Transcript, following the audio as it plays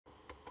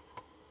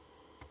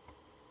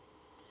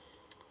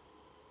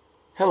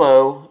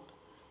Hello.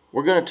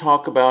 We're going to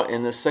talk about,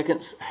 in the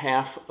second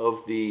half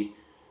of the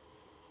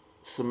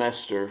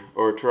semester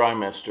or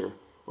trimester,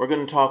 we're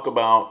going to talk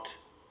about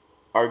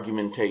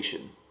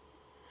argumentation.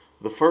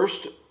 The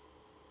first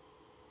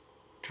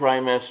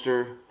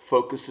trimester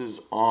focuses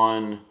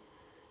on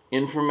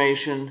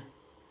information,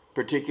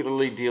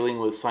 particularly dealing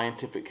with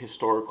scientific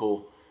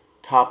historical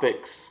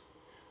topics,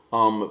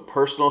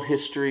 personal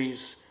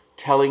histories,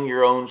 telling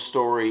your own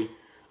story,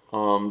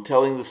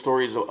 telling the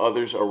stories of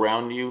others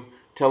around you,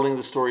 telling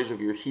the stories of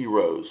your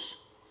heroes.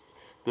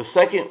 The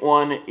second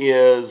one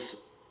is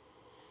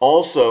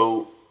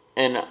also,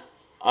 and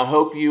I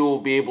hope you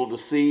will be able to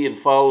see and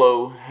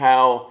follow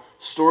how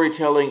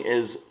storytelling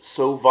is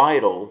so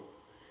vital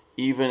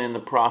even in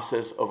the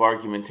process of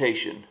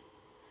argumentation.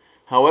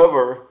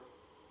 However,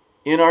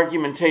 in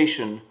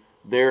argumentation,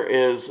 there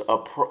is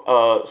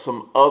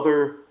some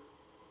other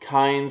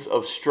kinds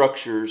of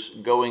structures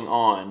going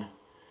on,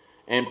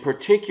 and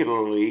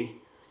particularly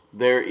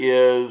there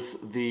is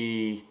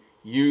the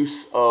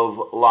use of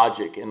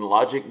logic, and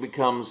logic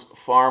becomes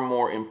far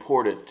more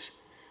important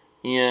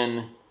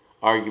in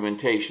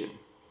argumentation.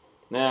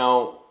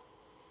 Now,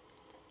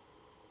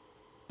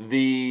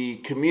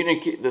 the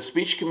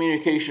speech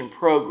communication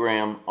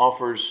program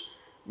offers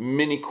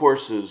many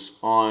courses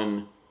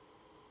on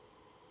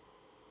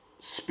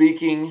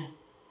speaking,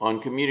 on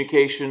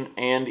communication,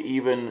 and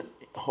even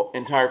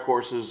entire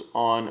courses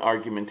on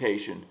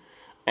argumentation.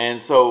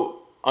 And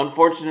so,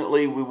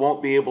 unfortunately, we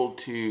won't be able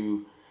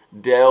to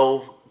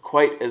delve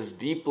quite as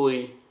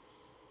deeply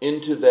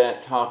into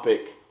that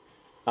topic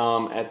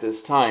at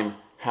this time.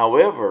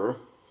 However,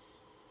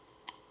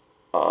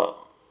 one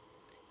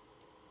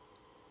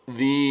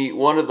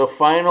of the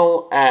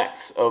final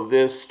acts of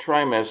this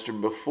trimester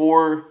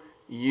before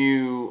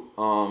you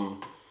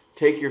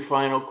take your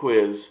final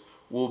quiz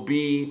will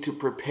be to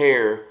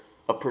prepare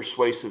a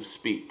persuasive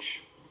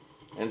speech.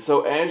 And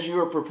so as you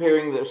are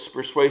preparing this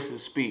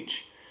persuasive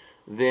speech,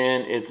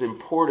 then it's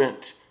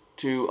important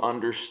to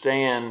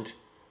understand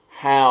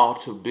how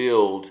to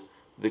build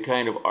the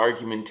kind of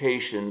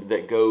argumentation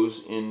that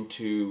goes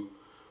into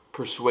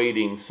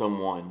persuading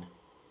someone,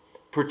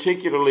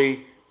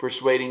 particularly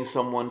persuading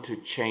someone to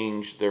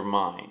change their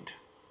mind.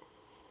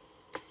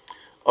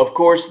 Of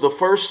course, the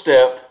first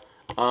step,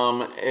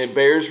 it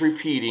bears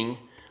repeating.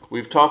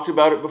 We've talked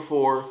about it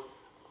before.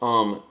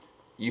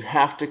 You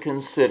have to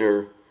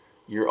consider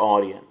your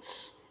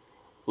audience.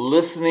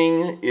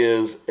 Listening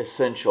is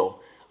essential.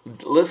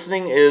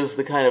 Listening is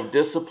the kind of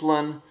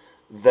discipline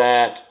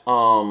that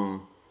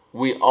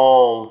we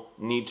all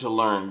need to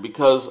learn,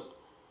 because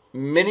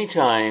many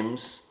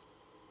times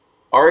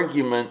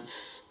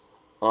arguments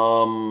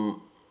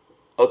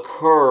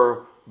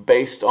occur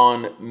based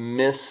on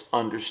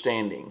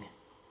misunderstanding,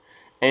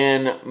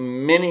 and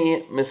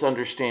many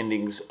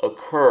misunderstandings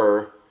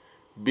occur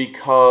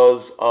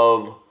because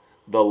of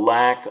the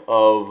lack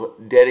of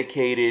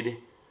dedicated,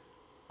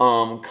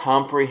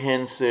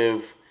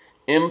 comprehensive,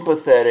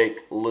 empathetic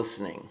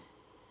listening,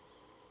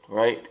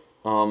 right?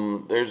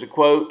 There's a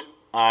quote,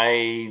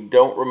 I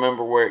don't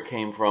remember where it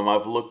came from.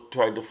 I've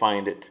tried to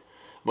find it.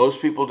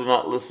 Most people do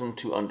not listen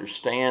to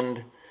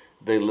understand,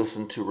 they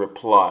listen to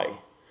reply.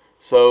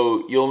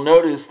 So you'll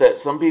notice that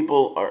some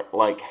people are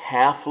like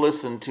half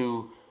listen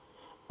to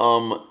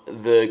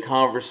the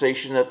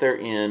conversation that they're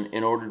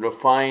in order to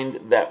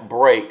find that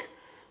break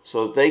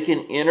so that they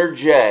can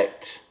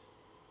interject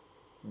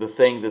the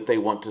thing that they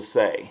want to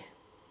say.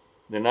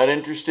 They're not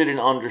interested in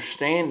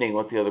understanding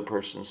what the other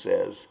person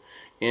says.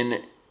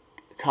 In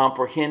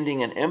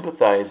comprehending and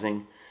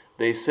empathizing,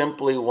 they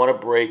simply want a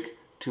break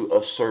to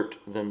assert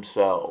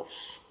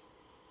themselves.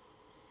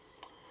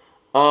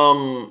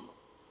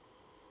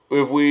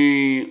 If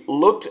we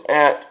looked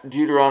at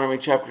Deuteronomy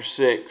chapter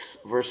 6,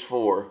 verse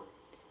 4,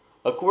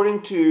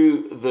 according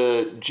to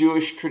the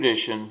Jewish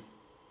tradition,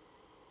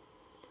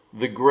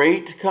 the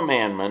great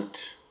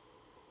commandment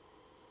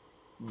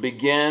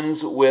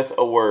begins with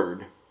a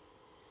word.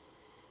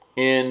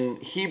 In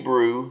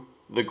Hebrew,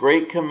 the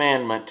great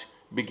commandment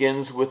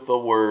begins with the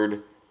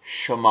word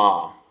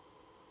Shema.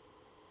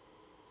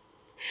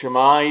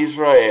 Shema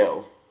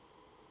Israel.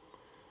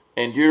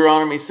 And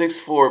Deuteronomy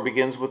 6:4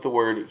 begins with the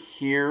word,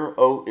 Hear,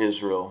 O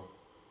Israel,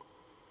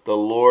 the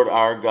Lord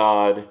our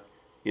God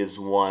is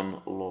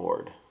one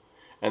Lord.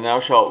 And thou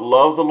shalt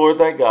love the Lord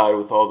thy God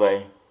with all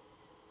thy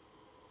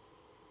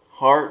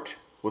heart,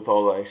 with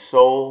all thy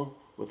soul,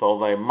 with all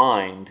thy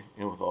mind,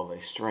 and with all thy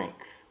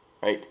strength.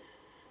 Right?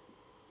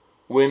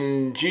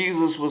 When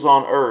Jesus was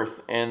on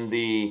earth and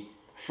the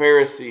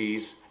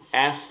Pharisees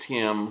asked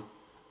him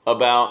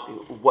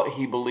about what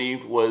he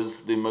believed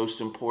was the most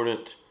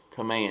important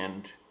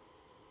command,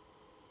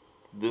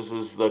 this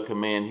is the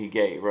command he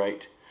gave,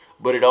 right?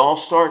 But it all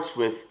starts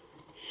with,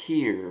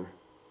 Hear,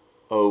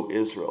 O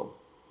Israel.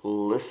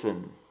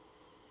 Listen.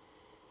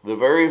 The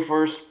very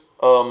first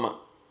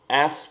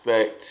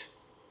aspect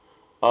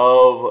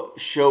of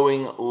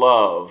showing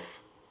love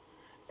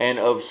and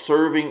of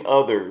serving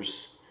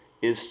others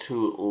is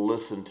to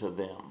listen to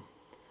them,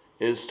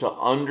 is to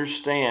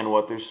understand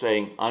what they're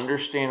saying,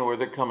 understand where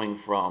they're coming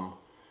from,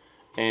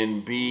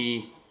 and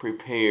be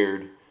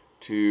prepared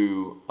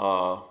to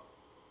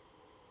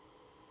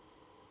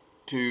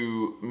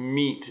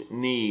meet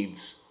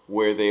needs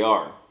where they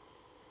are.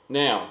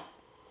 Now,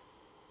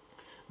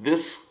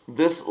 this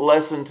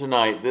lesson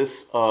tonight,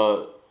 this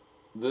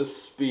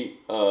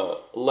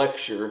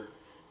lecture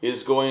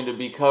is going to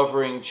be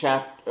covering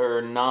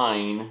chapter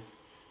 9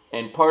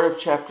 and part of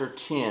chapter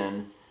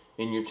 10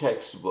 in your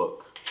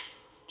textbook.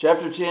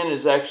 Chapter 10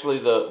 is actually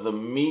the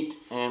meat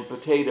and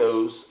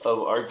potatoes of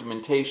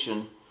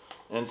argumentation,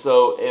 and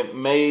so it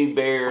may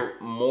bear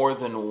more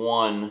than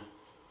one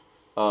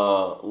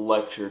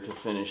lecture to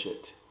finish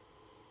it.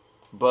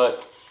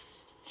 But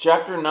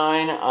chapter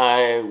 9,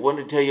 I want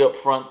to tell you up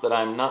front that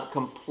I'm not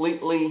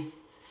completely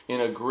in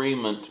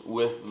agreement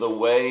with the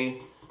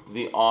way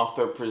the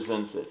author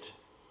presents it.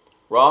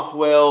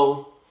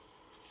 Rothwell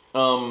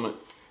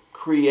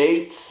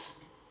creates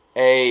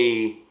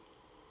a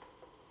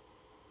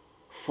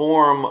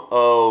form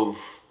of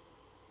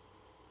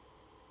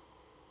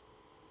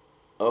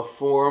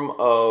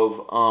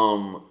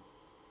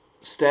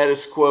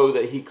status quo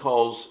that he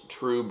calls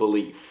true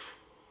belief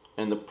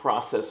and the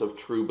process of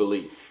true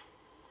belief.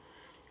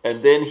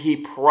 And then he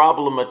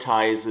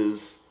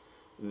problematizes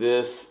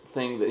this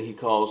thing that he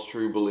calls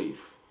true belief.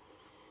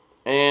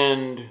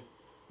 And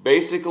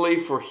basically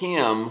for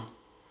him,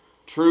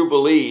 true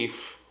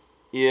belief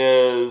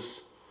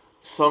is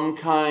some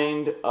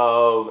kind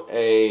of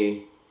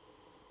a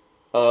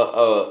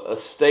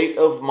state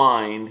of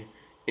mind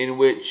in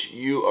which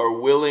you are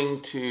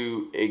willing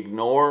to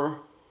ignore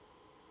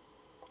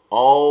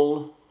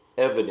all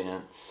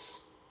evidence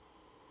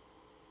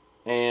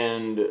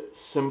and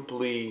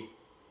simply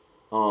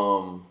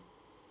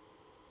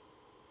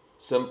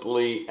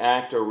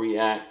act or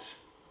react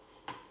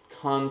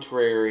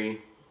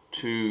contrary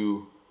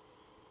to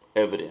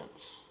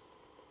evidence.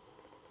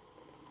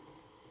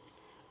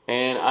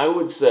 And I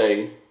would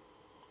say,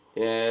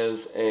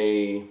 as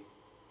a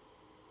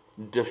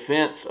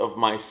defense of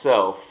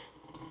myself,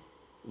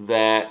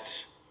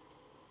 that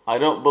I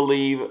don't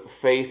believe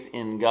faith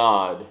in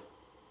God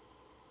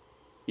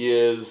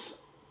is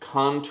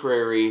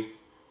contrary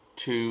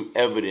to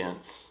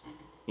evidence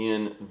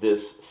in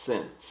this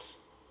sense.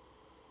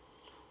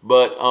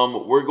 But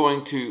we're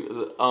going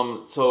to,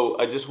 so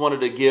I just wanted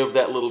to give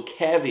that little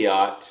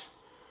caveat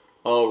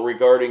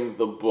regarding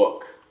the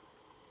book,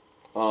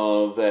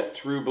 that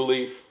true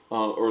belief,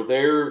 or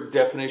their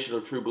definition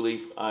of true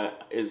belief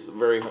is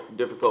very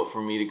difficult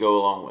for me to go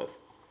along with.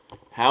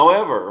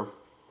 However,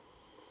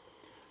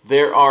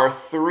 there are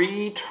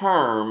 3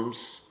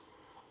 terms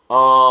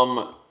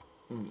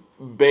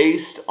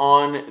based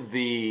on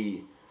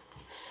the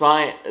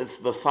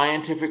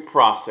scientific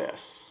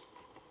process.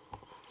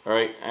 All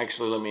right,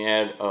 actually, let me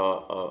add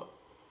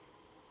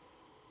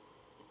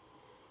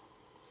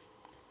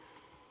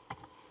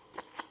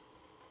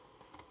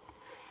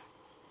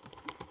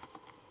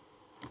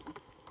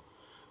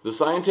the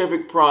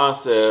scientific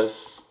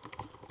process.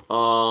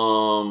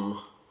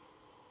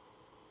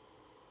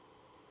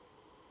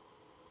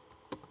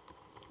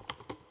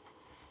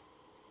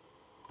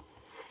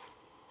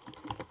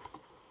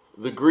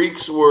 The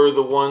Greeks were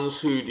the ones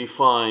who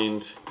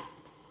defined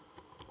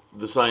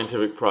the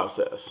scientific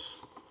process.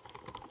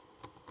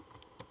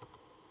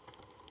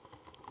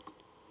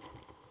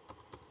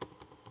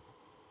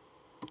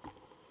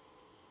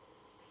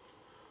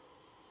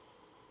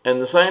 And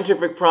the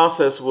scientific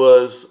process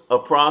was a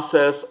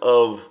process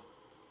of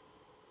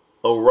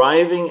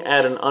arriving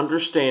at an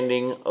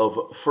understanding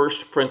of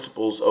first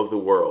principles of the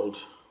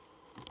world.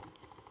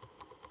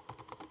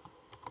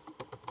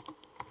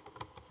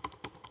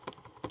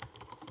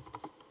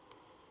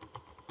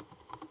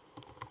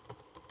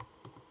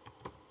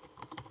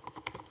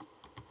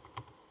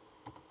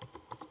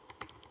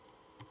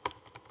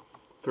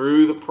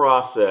 Through the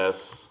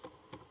process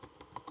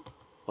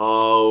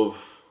of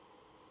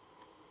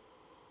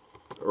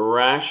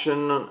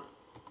rational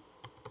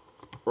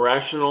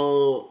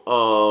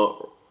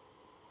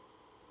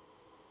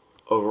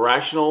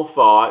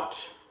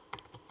thought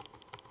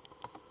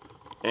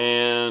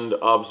and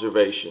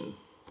observation.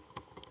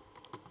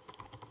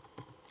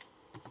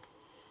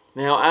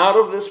 Now, out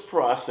of this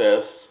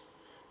process,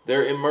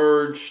 there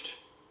emerged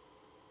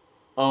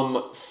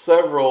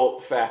several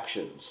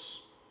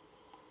factions.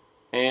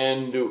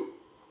 And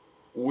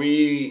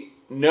we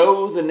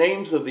know the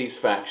names of these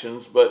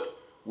factions, but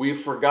we've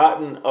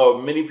forgotten,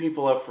 many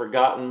people have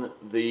forgotten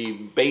the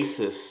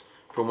basis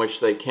from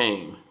which they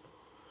came.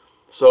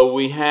 So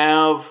we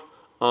have,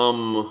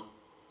 I'm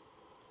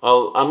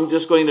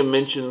just going to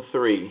mention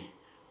 3.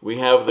 We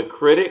have the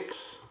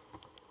critics,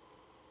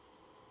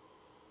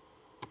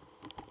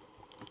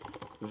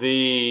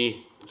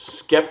 the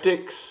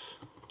skeptics,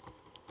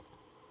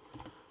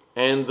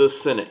 and the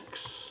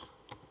cynics.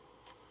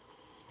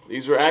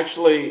 These are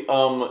actually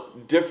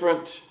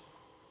different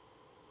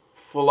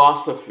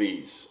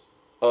philosophies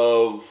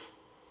of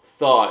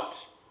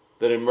thought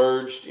that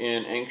emerged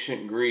in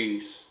ancient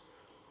Greece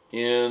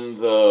in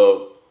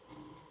the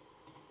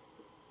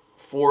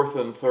 4th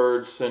and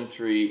 3rd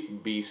century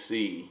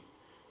BC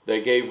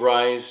that gave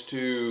rise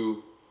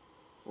to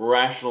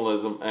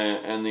rationalism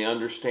and the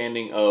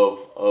understanding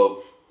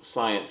of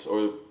science,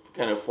 or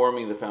kind of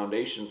forming the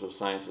foundations of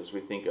science as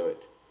we think of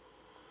it.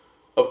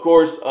 Of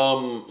course,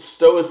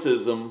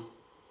 Stoicism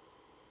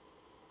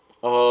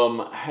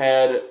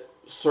had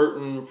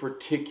certain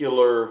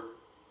particular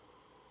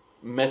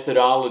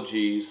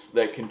methodologies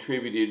that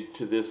contributed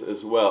to this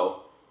as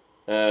well,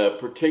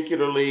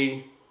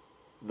 particularly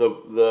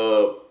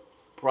the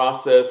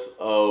process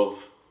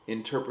of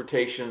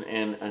interpretation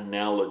and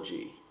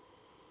analogy,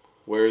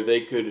 where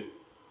they could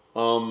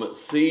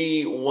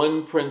see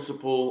one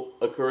principle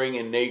occurring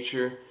in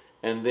nature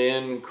and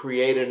then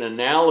create an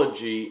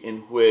analogy in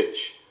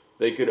which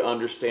they could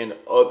understand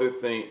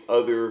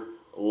other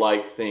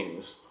like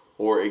things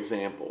or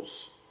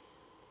examples.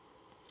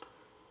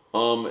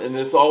 And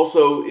this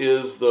also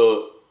is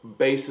the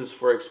basis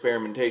for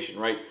experimentation,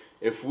 right?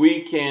 If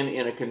we can,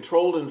 in a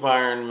controlled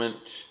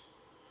environment,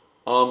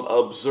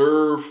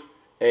 observe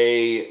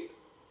a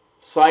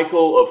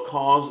cycle of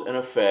cause and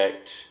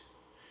effect,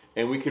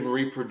 and we can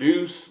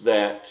reproduce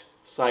that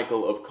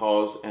cycle of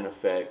cause and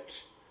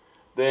effect,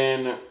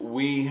 then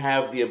we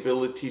have the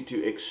ability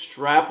to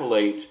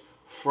extrapolate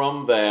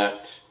from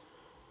that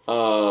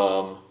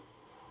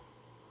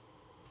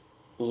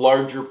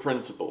larger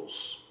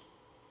principles.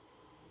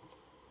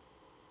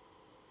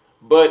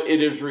 But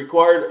it is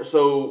required,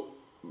 so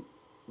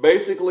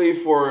basically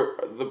for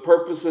the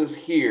purposes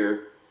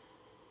here,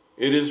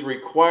 it is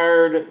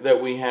required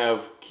that we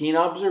have keen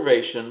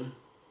observation,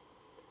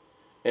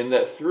 and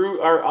that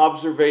through our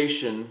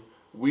observation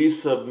we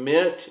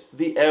submit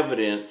the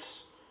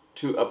evidence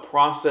to a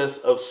process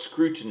of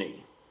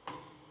scrutiny.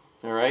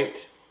 All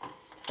right?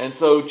 And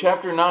so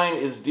chapter 9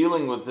 is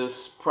dealing with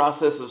this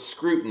process of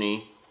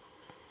scrutiny,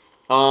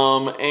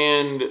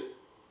 and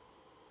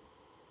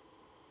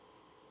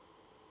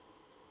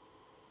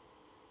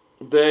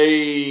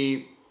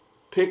they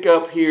pick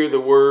up here the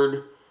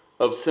word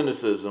of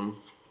cynicism.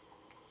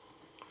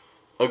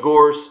 Of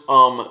course,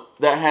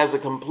 that has a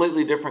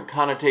completely different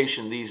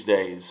connotation these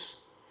days.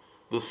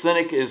 The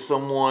cynic is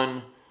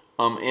someone,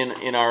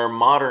 in our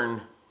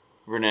modern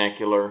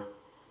vernacular,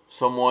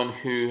 someone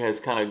who has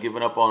kind of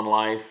given up on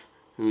life,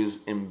 who is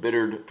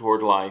embittered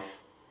toward life.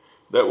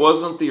 That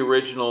wasn't the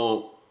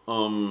original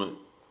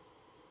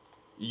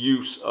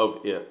use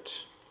of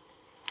it.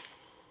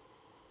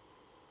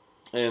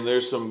 And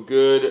there's some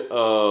good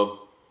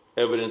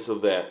evidence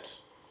of that.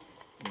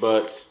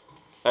 But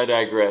I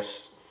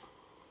digress.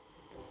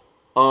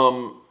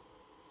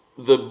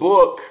 The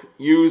book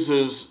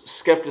uses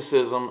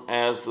skepticism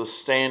as the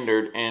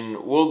standard,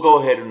 and we'll go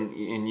ahead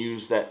and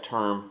use that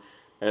term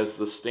as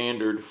the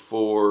standard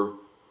for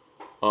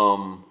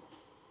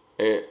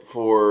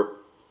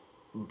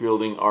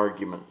building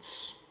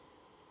arguments.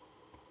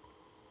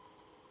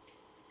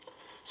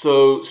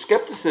 So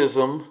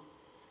skepticism,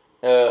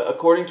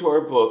 according to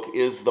our book,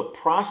 is the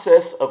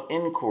process of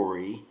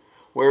inquiry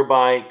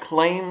whereby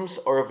claims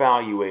are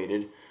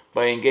evaluated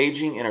by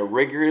engaging in a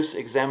rigorous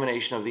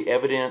examination of the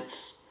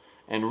evidence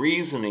and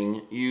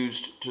reasoning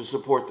used to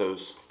support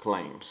those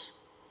claims.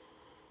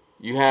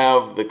 You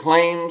have the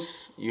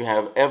claims, you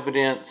have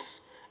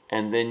evidence,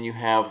 and then you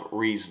have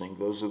reasoning.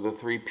 Those are the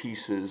three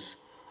pieces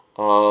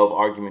of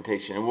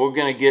argumentation. And we're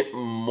going to get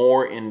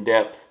more in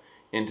depth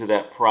into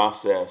that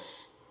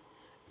process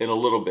in a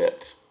little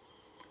bit.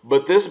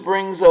 But this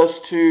brings us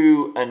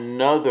to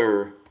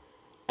another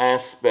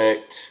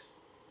aspect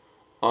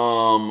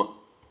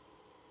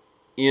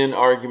in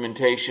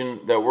argumentation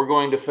that we're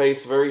going to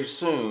face very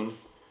soon.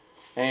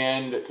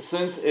 And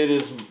since it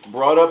is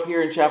brought up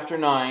here in chapter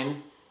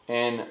 9,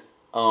 and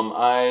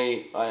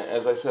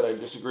as I said, I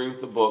disagree with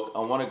the book, I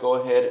want to go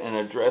ahead and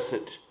address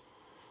it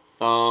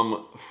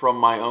from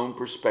my own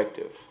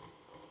perspective.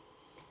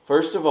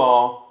 First of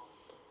all,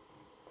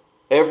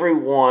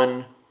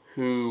 everyone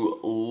who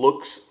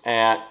looks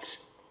at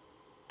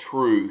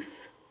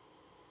truth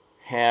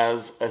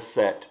has a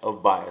set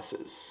of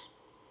biases.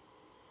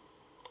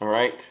 All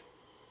right?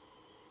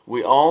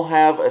 We all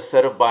have a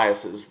set of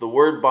biases. The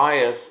word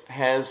bias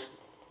has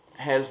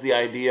the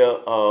idea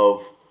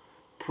of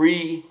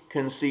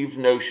preconceived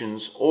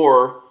notions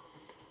or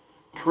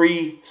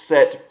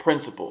preset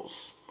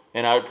principles,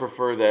 and I would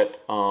prefer that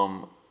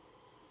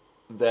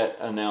that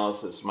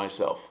analysis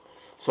myself.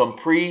 Some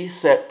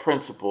preset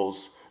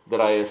principles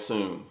that I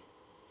assume.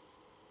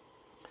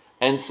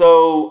 And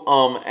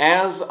so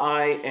as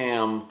I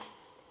am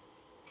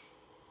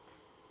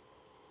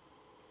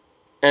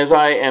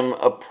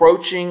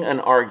approaching an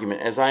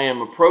argument, as I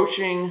am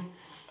approaching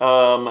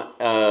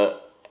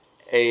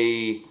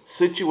a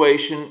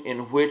situation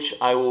in which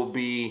I will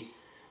be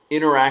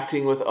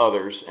interacting with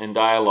others and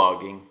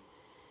dialoguing,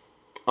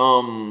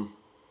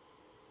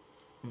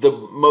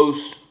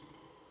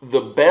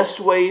 the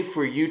best way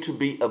for you to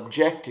be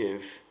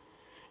objective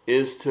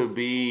is to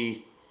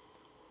be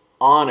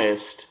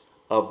honest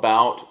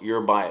about your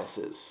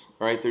biases,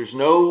 right? There's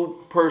no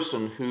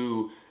person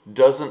who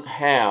doesn't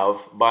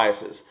have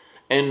biases.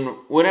 And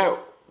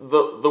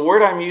the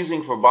word I'm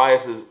using for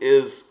biases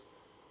is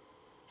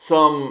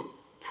some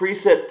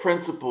preset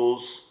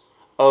principles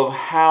of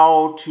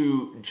how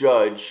to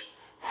judge,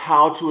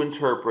 how to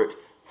interpret,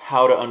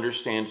 how to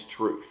understand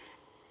truth,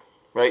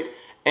 right?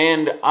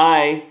 And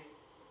I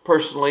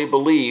personally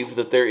believe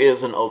that there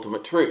is an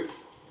ultimate truth.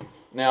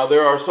 Now,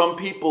 there are some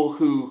people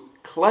who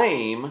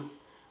claim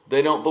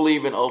they don't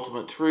believe in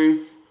ultimate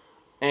truth,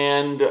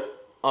 and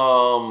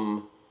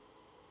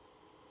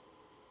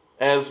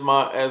as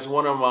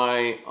one of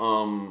my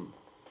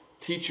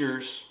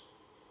teachers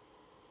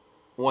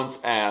once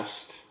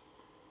asked,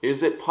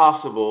 is it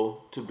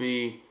possible to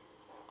be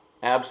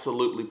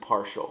absolutely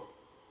partial?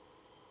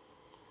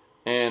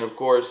 And of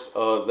course,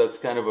 that's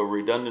kind of a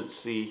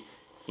redundancy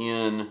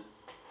in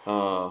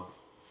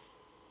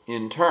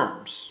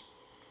terms.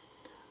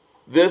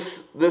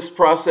 This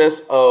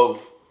process of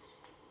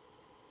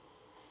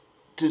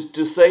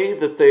to say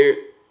that there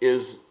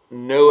is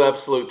no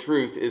absolute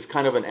truth is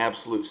kind of an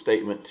absolute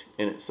statement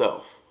in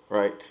itself,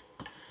 right?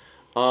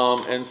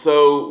 And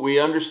so we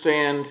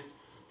understand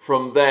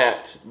from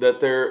that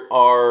there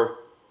are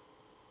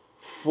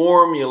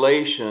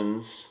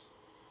formulations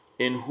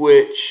in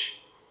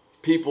which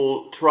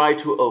people try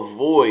to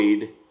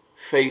avoid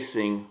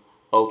facing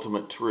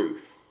ultimate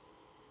truth.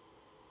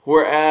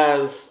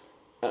 Whereas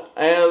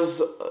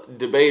as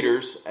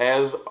debaters,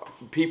 as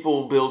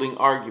people building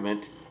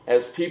argument,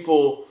 as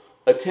people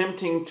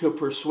attempting to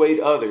persuade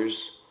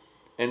others,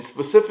 and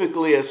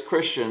specifically as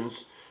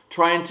Christians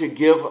trying to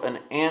give an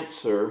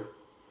answer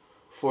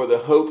for the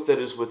hope that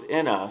is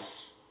within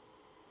us,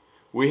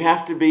 we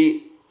have to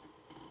be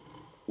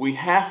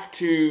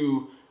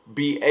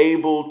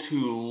able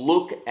to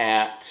look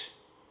at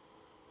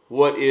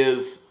what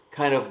is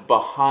kind of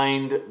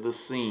behind the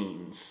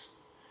scenes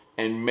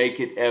and make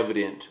it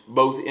evident,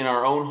 both in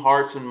our own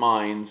hearts and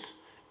minds,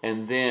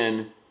 and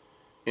then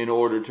in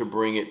order to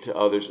bring it to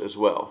others as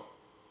well.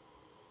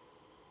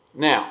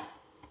 Now,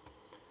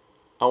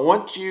 I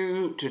want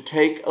you to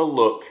take a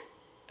look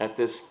at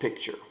this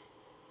picture.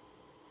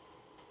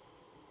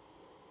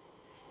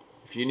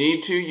 If you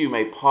need to, you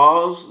may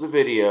pause the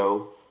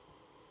video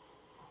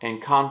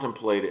and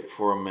contemplate it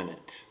for a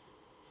minute.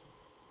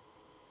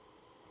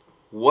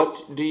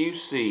 What do you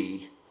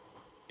see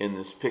in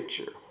this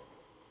picture?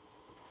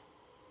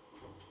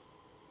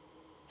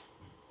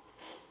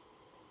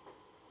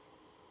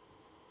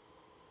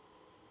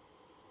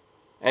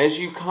 As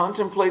you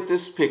contemplate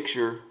this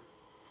picture,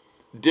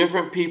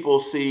 different people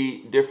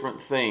see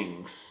different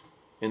things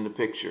in the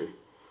picture.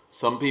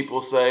 Some people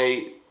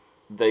say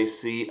they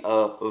see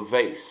a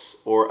vase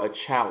or a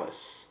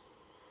chalice.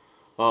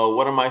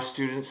 One of my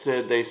students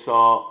said they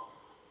saw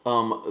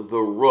the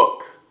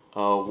rook,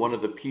 one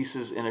of the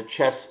pieces in a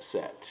chess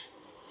set.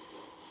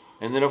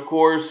 And then, of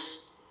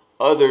course,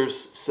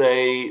 others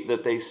say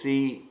that they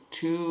see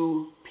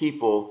two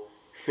people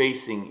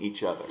facing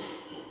each other.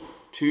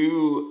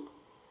 Two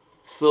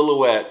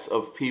silhouettes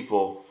of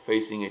people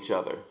facing each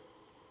other,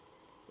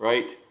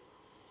 right?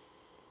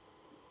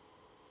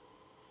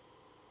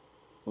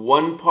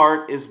 One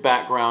part is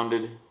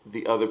backgrounded,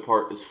 the other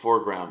part is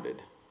foregrounded.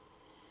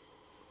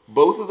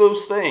 Both of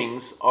those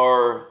things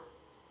are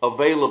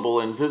available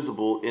and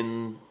visible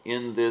in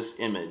this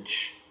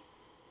image.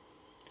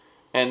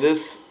 And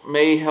this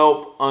may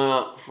help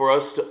for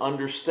us to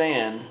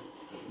understand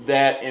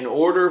that in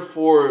order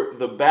for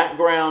the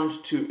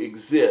background to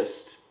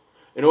exist,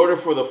 in order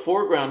for the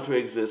foreground to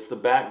exist, the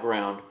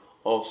background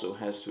also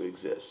has to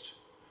exist,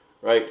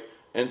 right?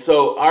 And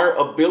so our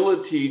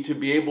ability to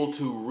be able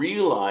to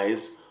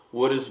realize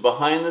what is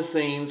behind the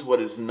scenes, what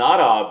is not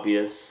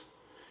obvious,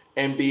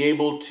 and be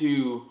able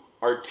to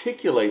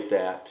articulate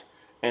that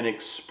and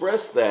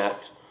express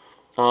that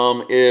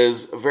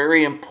is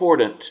very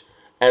important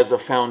as a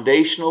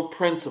foundational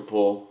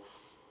principle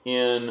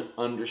in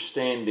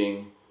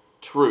understanding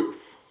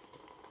truth.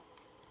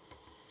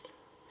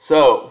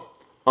 So,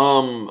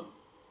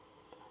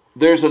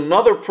 there's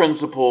another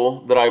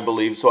principle that I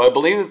believe. So I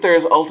believe that there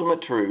is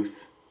ultimate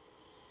truth.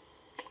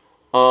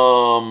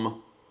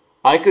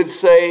 I could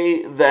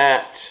say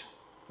that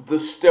the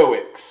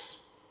Stoics,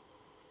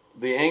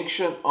 the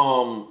ancient,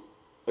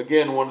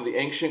 again, one of the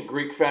ancient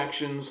Greek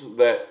factions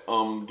that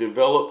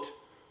developed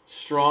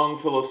strong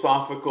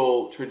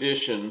philosophical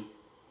tradition,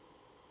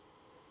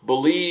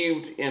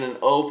 believed in an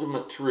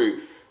ultimate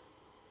truth.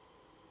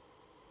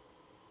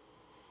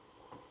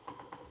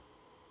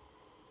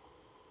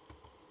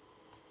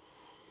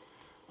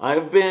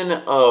 I've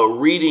been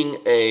reading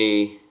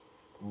a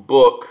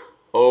book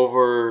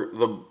over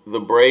the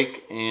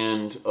break,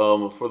 and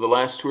for the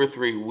last 2 or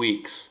 3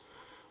 weeks,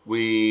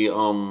 we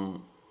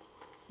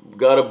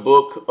got a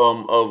book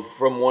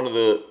from one of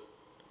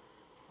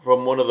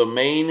the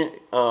main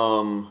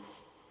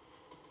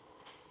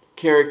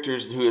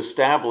characters who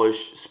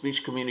established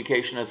speech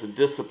communication as a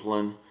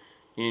discipline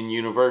in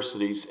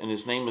universities, and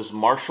his name is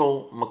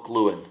Marshall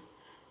McLuhan.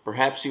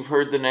 Perhaps you've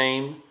heard the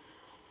name.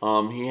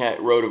 He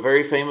wrote a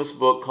very famous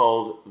book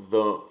called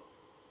The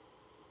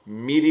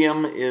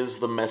Medium is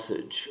the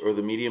Message, or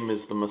The Medium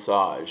is the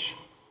Massage.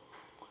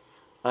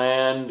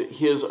 And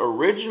his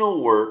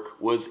original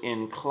work was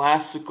in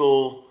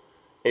classical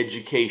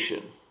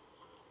education.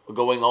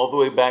 going all the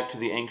way back to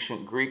the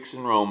ancient Greeks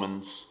and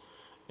Romans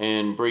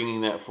and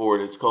bringing that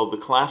forward. It's called The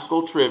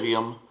Classical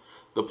Trivium,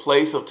 The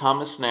Place of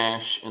Thomas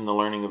Nash in the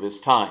Learning of His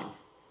Time.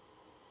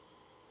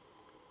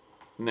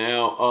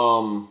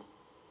 Now,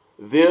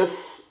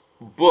 this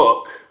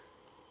book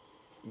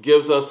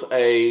gives us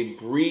a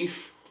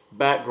brief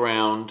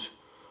background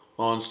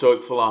on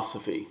Stoic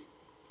philosophy,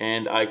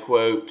 and I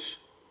quote,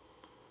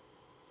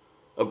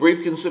 "A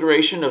brief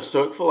consideration of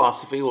Stoic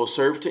philosophy will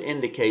serve to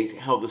indicate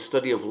how the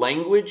study of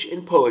language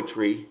and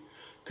poetry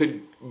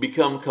could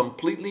become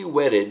completely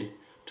wedded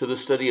to the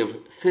study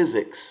of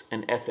physics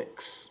and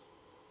ethics.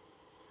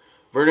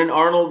 Vernon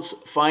Arnold's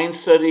fine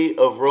study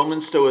of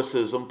Roman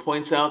Stoicism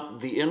points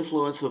out the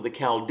influence of the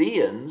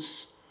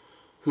Chaldeans,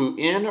 who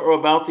in or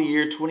about the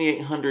year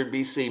 2800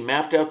 BC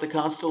mapped out the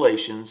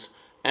constellations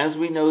as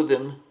we know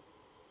them,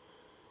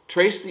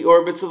 traced the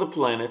orbits of the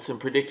planets, and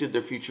predicted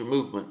their future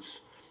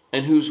movements,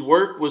 and whose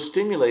work was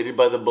stimulated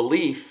by the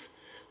belief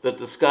that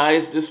the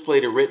skies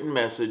displayed a written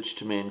message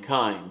to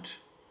mankind.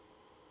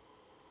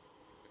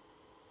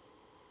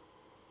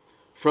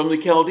 From the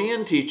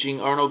Chaldean teaching,"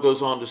 Arnold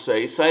goes on to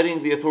say,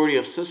 citing the authority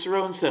of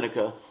Cicero and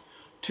Seneca,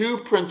 "two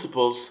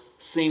principles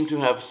seem to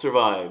have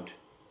survived.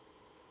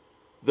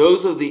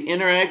 Those of the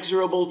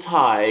inexorable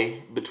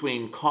tie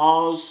between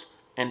cause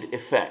and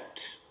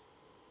effect,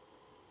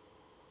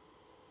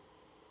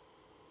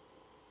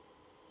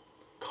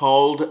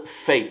 called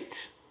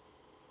fate,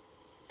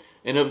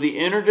 and of the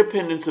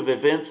interdependence of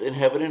events in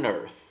heaven and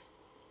earth.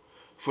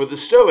 For the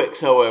Stoics,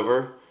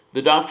 however,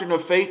 the doctrine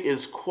of fate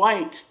is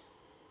quite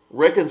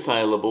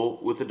reconcilable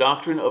with the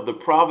doctrine of the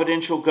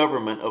providential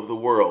government of the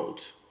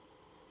world.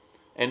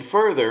 And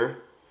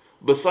further,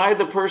 beside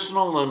the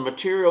personal and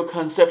material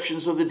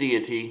conceptions of the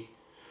deity,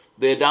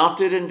 they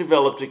adopted and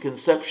developed a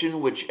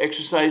conception which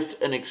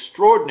exercised an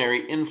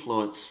extraordinary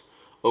influence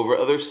over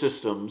other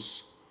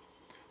systems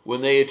when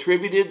they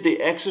attributed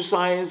the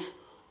exercise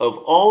of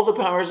all the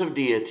powers of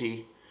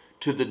deity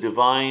to the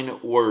divine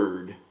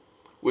word,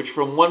 which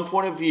from one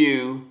point of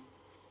view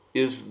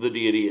is the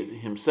deity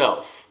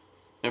himself,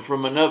 and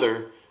from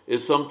another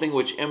is something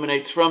which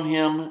emanates from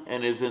him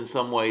and is in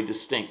some way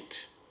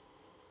distinct."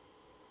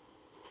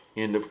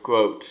 End of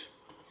quote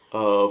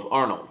of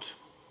Arnold.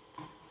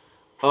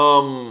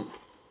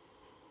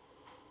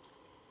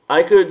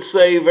 I could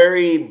say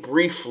very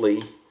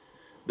briefly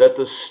that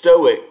the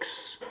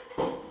Stoics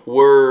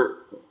were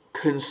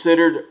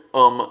considered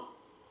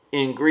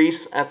in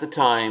Greece at the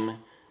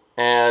time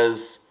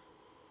as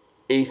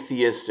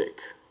atheistic.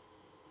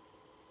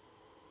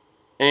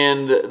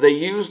 And they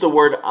used the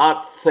word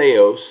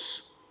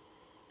atheos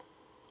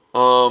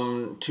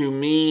to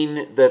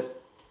mean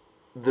that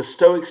the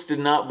Stoics did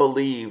not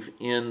believe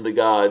in the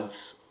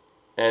gods,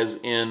 as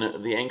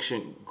in the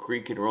ancient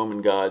Greek and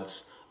Roman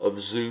gods of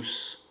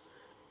Zeus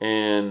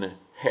and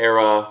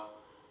Hera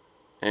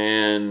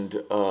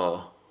and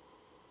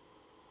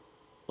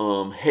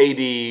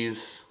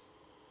Hades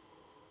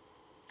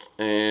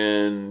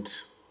and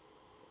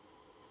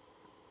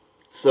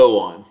so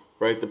on,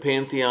 right? The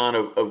pantheon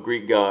of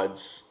Greek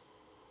gods.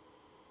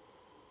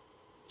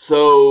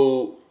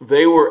 So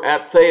they were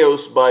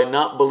atheos by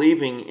not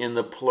believing in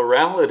the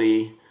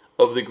plurality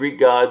of the Greek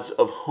gods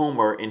of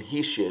Homer and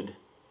Hesiod.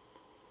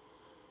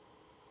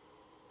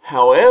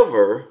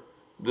 However,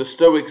 the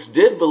Stoics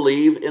did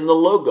believe in the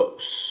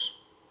Logos,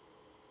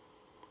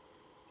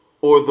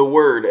 or the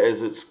Word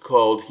as it's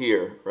called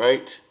here,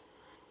 right?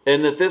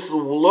 And that this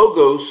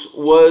Logos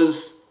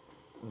was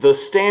the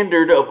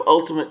standard of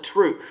ultimate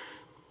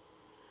truth.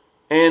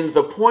 And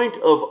the point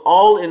of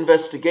all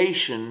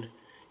investigation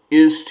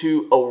is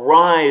to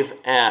arrive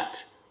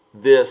at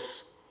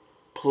this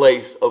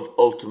place of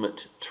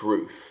ultimate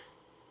truth.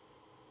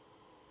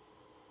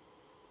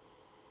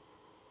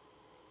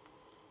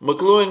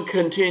 McLuhan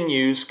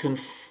continues,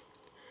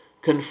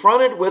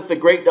 confronted with the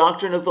great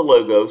doctrine of the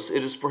Logos,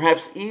 it is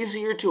perhaps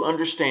easier to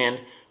understand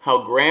how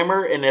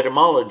grammar and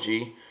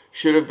etymology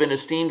should have been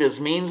esteemed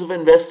as means of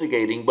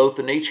investigating both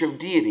the nature of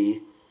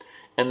deity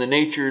and the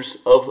natures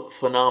of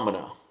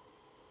phenomena.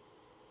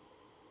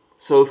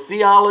 So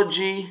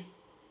theology,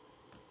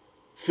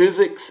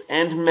 physics,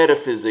 and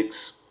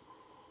metaphysics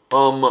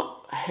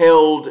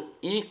held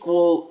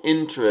equal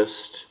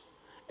interest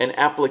and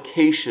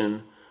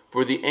application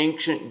for the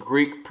ancient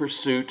Greek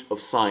pursuit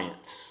of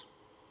science.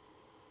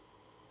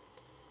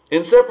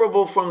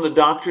 Inseparable from the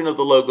doctrine of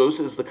the Logos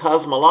is the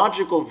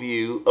cosmological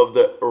view of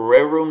the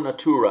rerum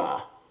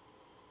naturae,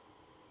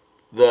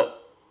 the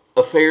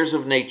affairs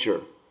of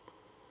nature,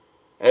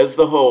 as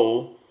the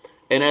whole,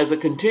 and as a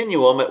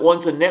continuum, at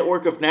once a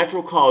network of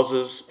natural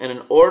causes and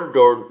an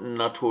ordo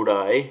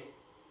naturae,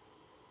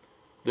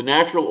 the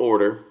natural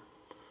order,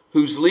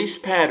 whose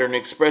least pattern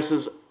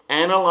expresses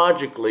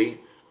analogically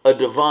a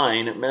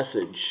divine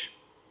message.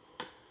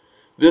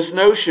 This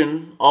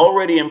notion,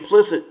 already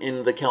implicit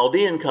in the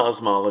Chaldean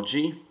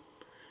cosmology,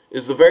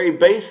 is the very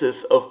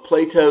basis of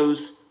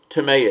Plato's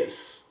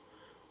Timaeus,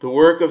 the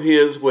work of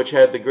his which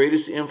had the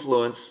greatest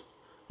influence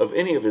of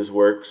any of his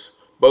works,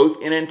 both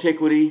in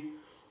antiquity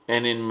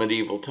and in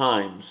medieval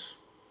times.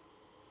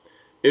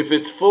 If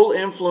its full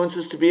influence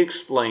is to be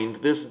explained,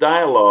 this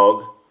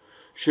dialogue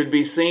should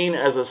be seen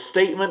as a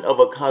statement of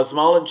a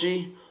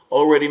cosmology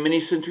already many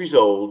centuries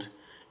old,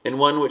 and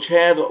one which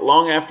had,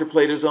 long after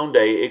Plato's own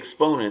day,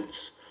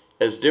 exponents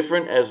as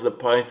different as the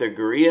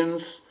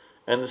Pythagoreans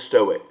and the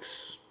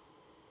Stoics.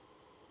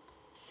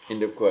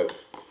 End of quote.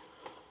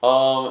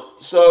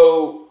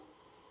 So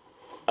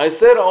I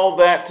said all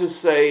that to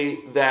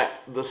say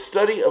that the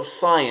study of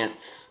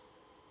science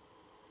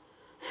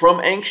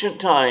from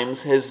ancient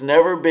times has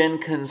never been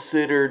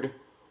considered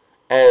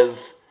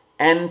as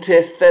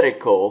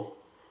antithetical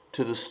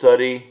to the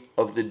study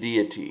of the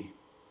deity,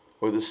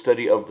 or the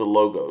study of the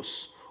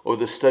logos, or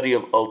the study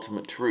of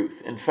ultimate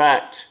truth. In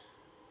fact,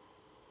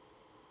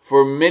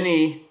 for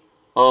many,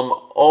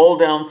 all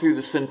down through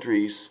the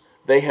centuries,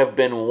 they have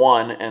been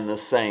one and the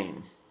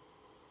same.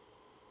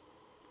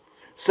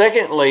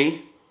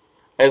 Secondly,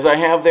 as I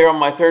have there on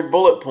my third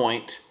bullet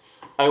point,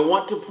 I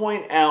want to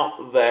point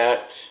out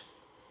that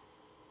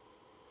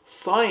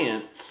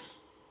science,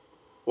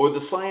 or the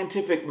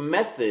scientific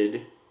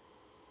method,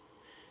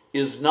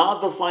 is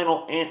not the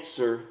final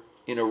answer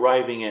in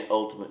arriving at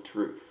ultimate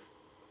truth.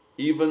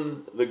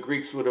 Even the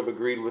Greeks would have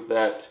agreed with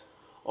that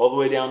all the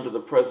way down to the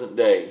present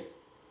day.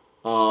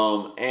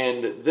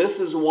 And this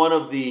is one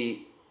of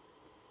the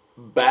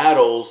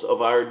battles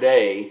of our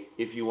day,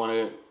 if you want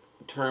to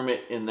term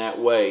it in that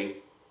way,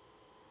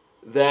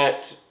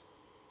 that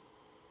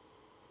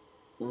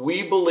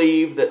we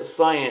believe that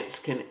science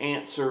can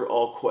answer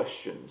all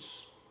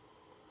questions.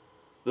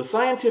 The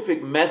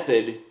scientific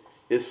method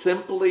is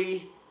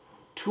simply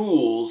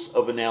tools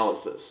of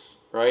analysis,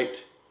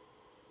 right?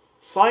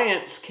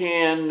 Science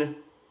can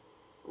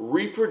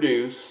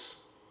reproduce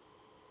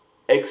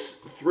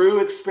through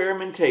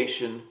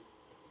experimentation,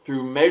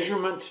 through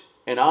measurement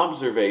and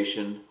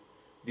observation,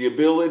 the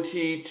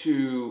ability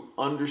to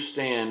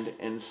understand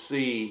and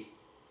see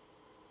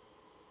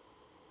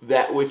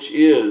that which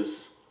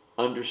is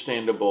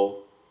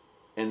understandable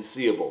and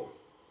seeable.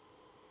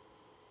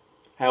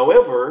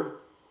 However,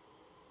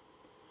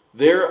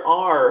 there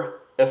are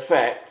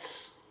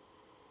effects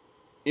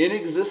in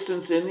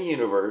existence in the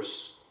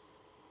universe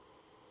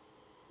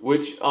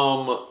which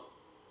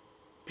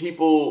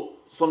people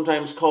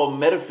sometimes call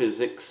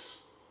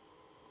metaphysics,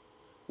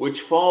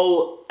 which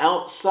fall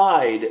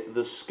outside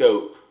the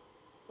scope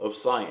of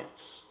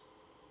science.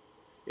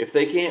 If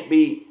they can't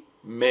be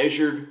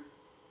measured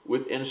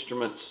with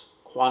instruments,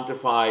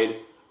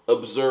 quantified,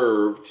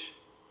 observed,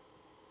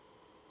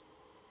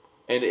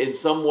 and in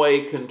some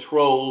way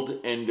controlled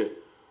and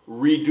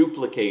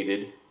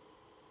reduplicated,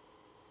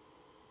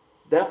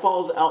 that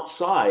falls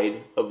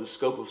outside of the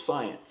scope of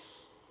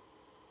science.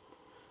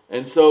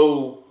 And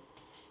so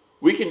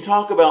we can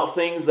talk about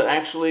things that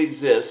actually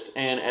exist,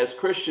 and as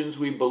Christians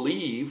we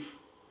believe,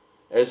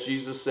 as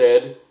Jesus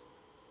said,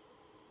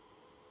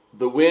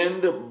 the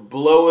wind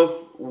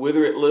bloweth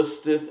whither it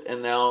listeth,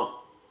 and thou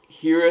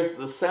heareth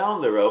the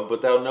sound thereof,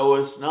 but thou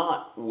knowest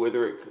not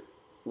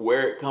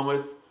where it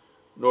cometh,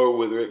 nor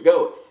whither it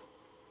goeth.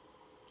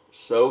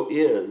 So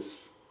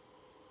is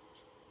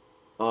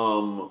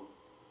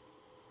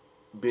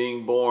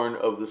being born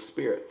of the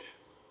Spirit,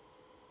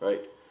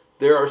 right?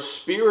 There are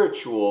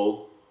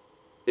spiritual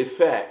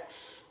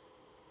effects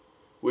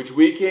which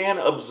we can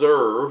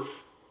observe,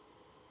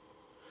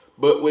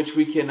 but which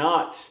we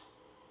cannot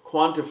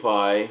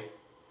quantify,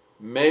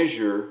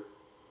 measure,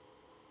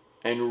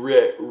 and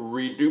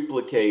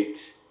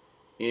reduplicate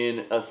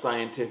in a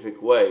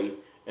scientific way,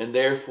 and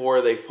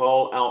therefore they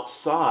fall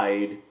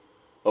outside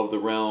of the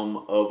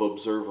realm of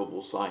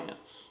observable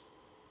science.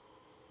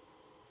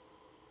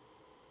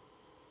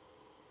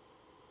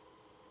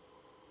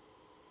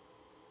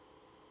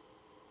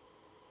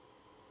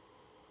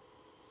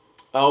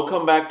 I'll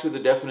come back to the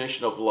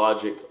definition of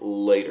logic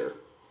later.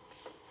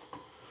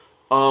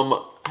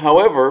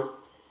 However,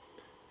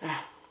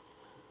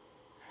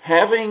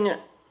 having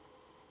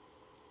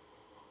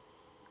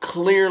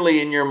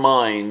clearly in your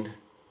mind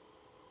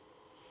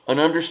an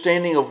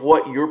understanding of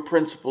what your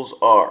principles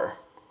are,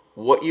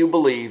 what you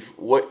believe,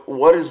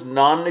 what is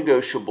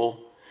non-negotiable,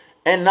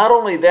 and not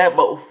only that,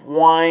 but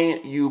why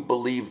you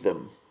believe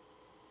them.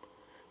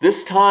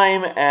 This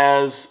time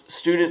as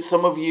students,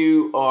 some of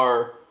you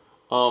are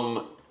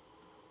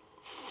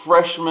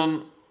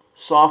freshmen,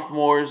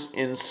 sophomores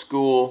in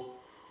school,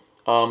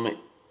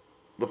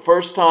 the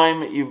first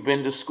time you've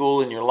been to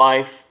school in your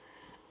life,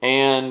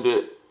 and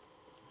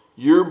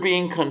you're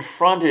being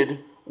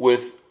confronted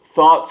with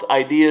thoughts,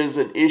 ideas,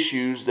 and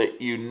issues that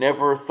you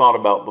never thought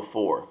about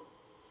before.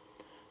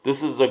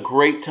 This is a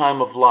great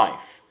time of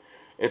life.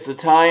 It's a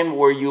time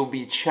where you'll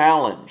be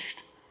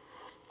challenged.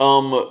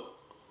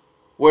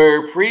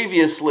 Where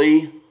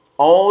previously,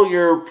 all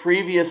your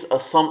previous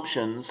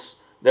assumptions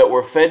that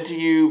were fed to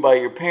you by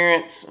your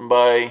parents and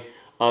by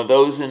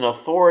those in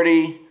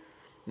authority,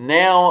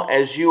 now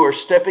as you are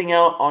stepping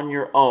out on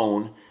your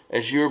own,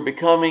 as you're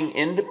becoming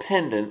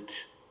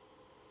independent,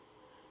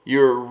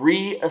 you're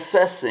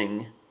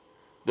reassessing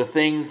the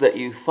things that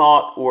you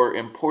thought were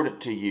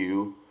important to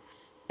you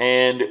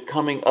and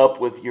coming up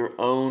with your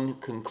own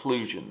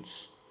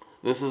conclusions.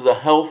 This is a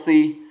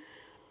healthy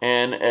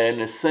and an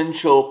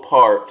essential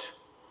part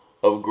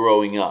of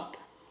growing up.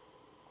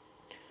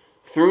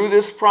 Through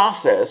this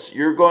process,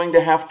 you're going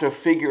to have to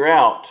figure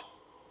out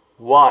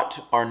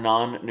what are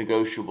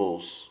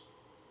non-negotiables,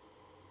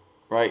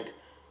 right?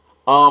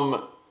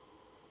 And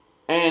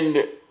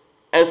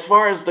as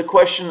far as the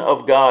question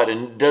of God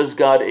and does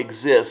God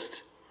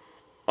exist,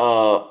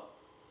 like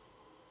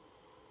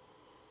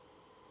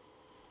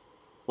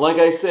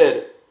I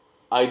said,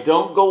 I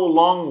don't go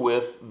along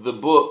with the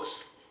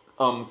book's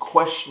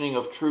questioning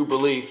of true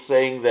belief,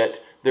 saying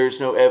that there's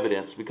no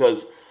evidence,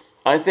 because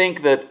I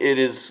think that it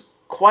is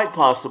quite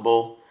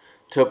possible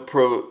to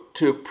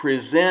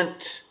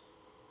present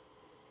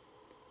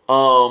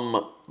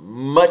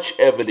much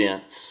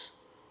evidence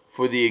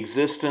for the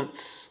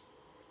existence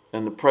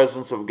and the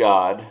presence of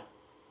God,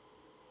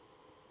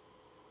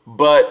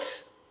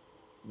 but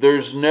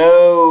there's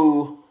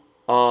no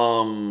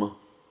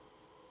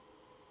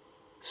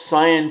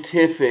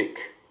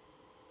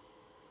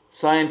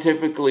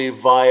scientifically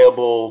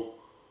viable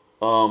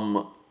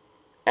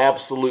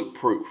absolute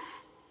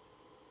proof.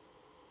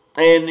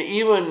 And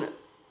even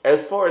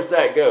as far as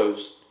that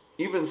goes,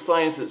 even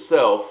science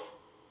itself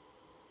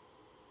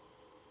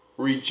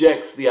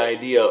rejects the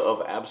idea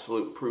of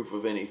absolute proof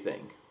of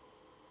anything.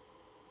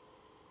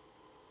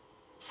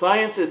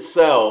 Science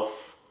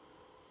itself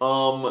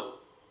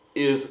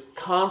is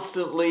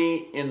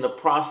constantly in the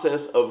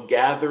process of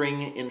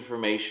gathering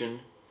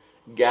information,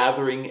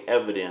 gathering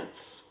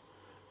evidence.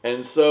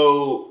 And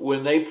so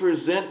when they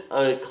present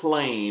a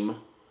claim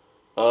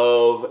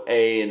of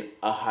a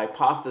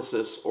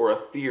hypothesis or a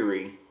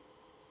theory,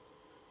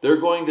 they're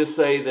going to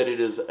say that it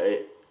is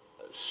a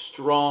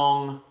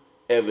strong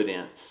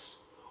evidence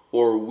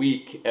or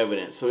weak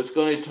evidence. So it's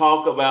going to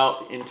talk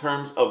about in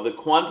terms of the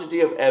quantity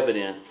of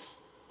evidence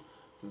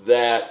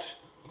that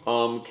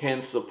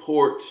can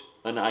support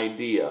an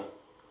idea.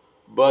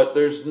 But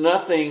there's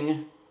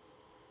nothing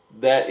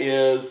that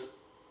is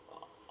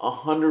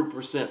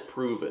 100%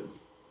 proven.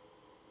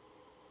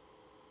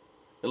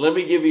 And let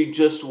me give you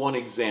just one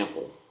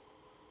example.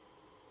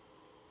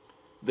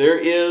 There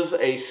is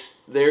a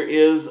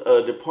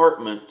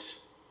department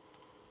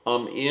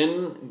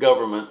in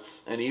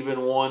governments, and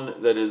even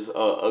one that is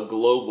a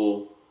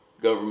global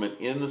government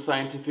in the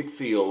scientific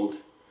field,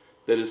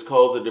 that is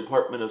called the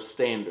Department of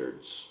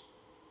Standards.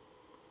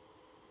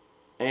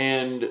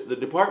 And the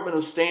Department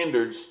of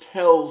Standards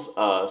tells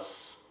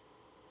us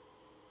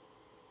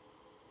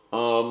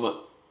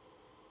about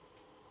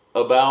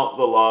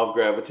the law of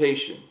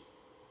gravitation.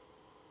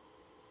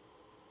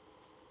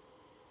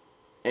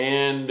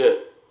 And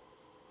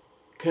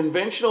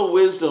conventional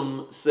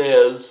wisdom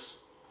says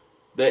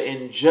that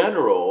in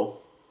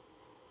general,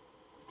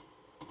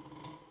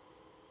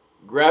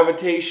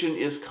 gravitation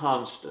is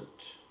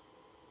constant,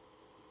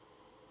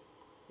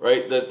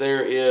 right? That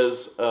there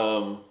is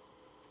a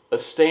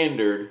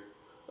standard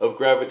of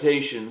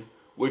gravitation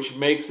which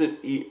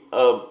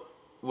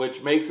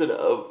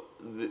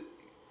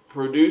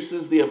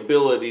produces the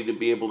ability to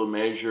be able to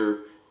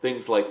measure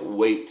things like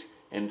weight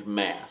and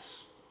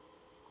mass.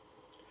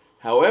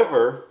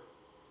 However,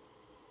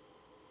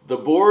 the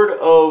Board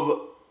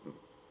of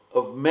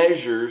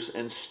Measures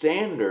and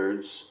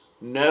Standards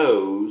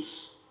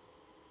knows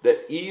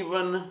that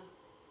even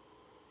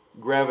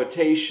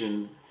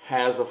gravitation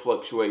has a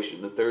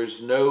fluctuation, that there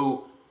is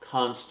no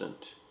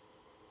constant.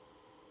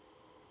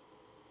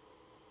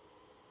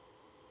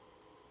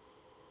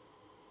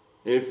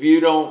 If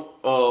you don't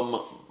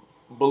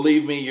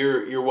believe me,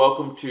 you're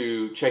welcome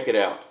to check it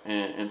out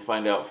and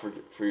find out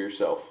for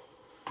yourself.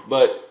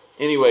 But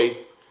anyway,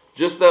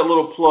 just that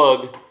little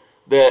plug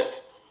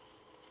that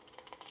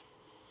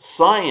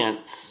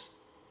science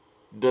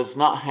does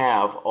not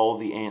have all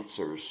the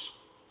answers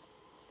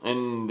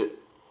and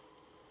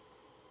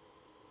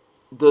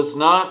does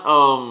not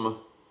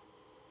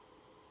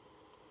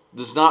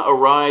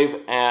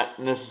arrive at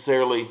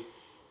necessarily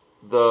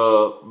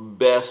the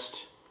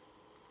best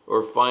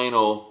or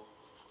final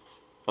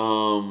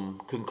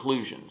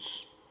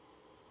conclusions.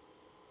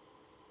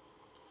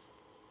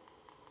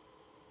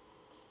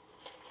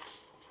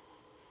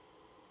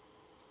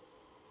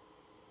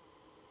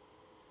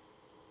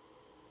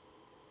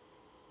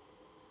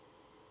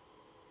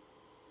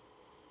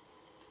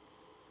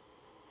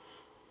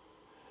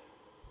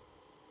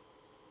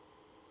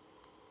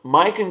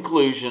 My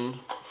conclusion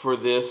for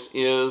this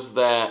is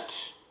that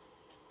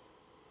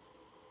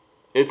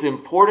it's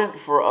important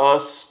for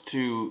us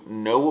to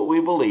know what we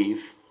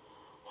believe,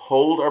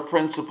 hold our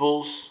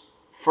principles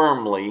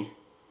firmly,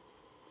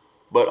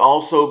 but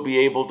also be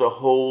able to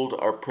hold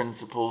our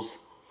principles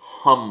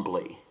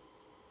humbly,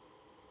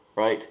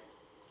 right?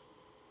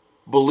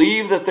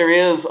 Believe that there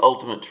is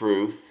ultimate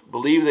truth,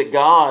 believe that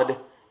God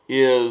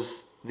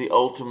is the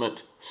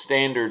ultimate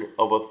standard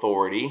of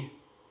authority,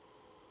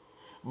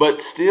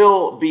 but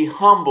still be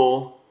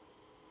humble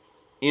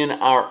in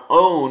our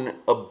own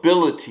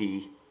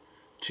ability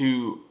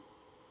to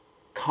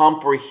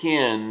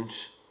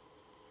comprehend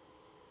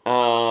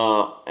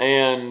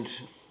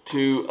and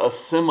to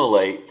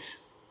assimilate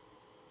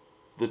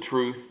the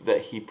truth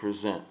that he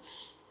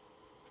presents,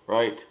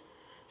 right?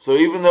 So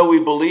even though we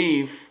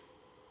believe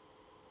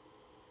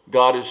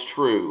God is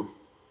true,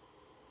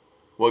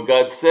 what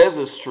God says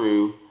is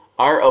true,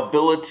 our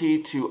ability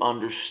to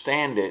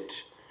understand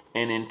it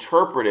and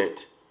interpret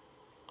it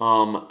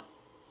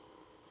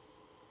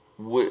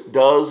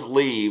does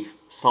leave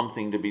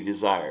something to be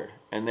desired.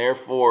 And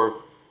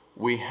therefore,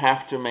 we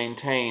have to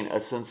maintain a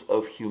sense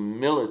of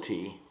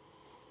humility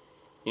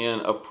in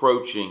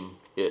approaching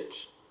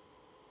it.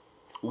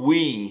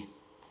 We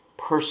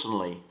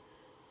personally,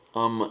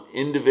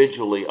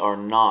 individually, are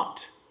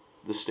not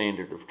the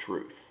standard of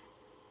truth.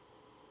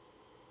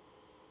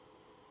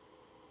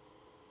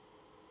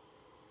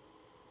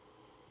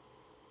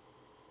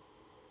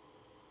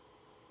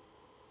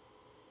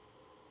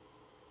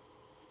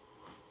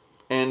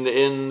 And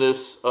in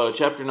this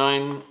chapter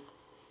 9,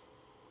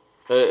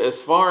 as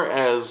far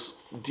as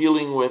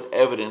dealing with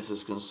evidence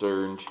is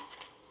concerned,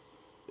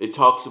 it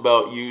talks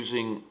about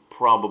using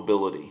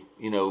probability.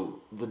 You know,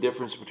 the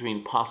difference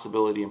between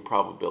possibility and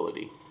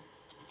probability.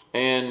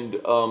 And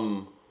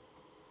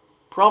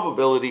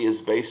probability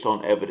is based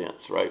on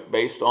evidence, right?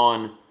 Based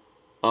on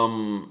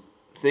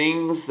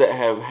things that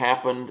have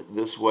happened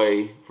this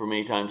way for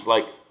many times,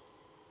 like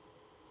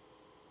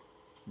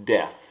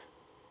death.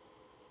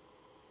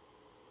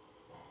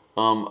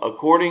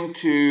 According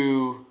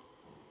to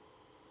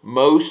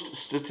most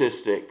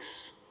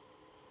statistics,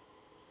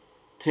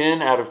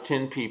 10 out of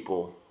 10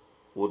 people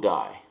will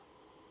die.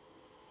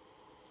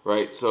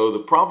 Right? So the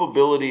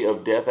probability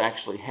of death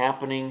actually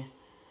happening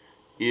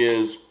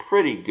is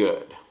pretty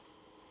good.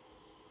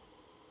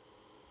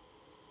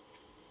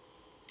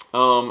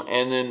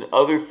 And then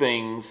other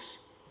things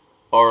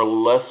are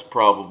less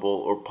probable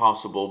or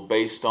possible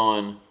based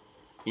on,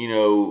 you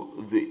know,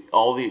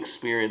 all the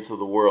experience of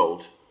the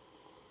world.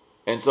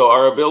 And so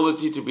our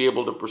ability to be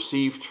able to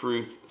perceive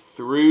truth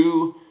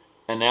through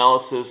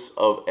analysis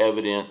of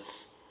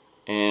evidence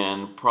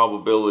and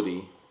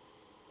probability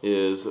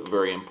is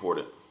very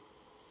important.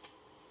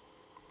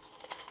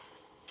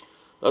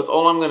 That's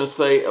all I'm going to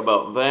say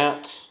about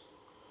that.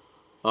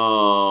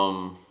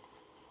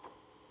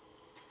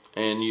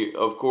 And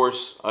of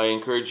course, I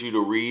encourage you to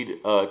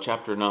read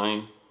chapter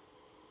 9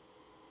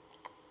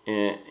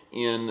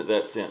 in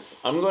that sense.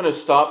 I'm going to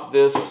stop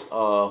this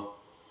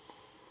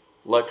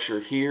lecture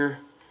here,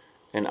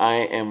 and I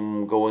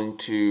am going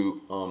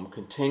to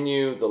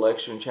continue the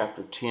lecture in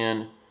chapter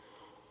 10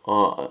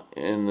 on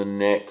the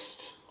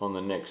next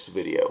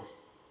video.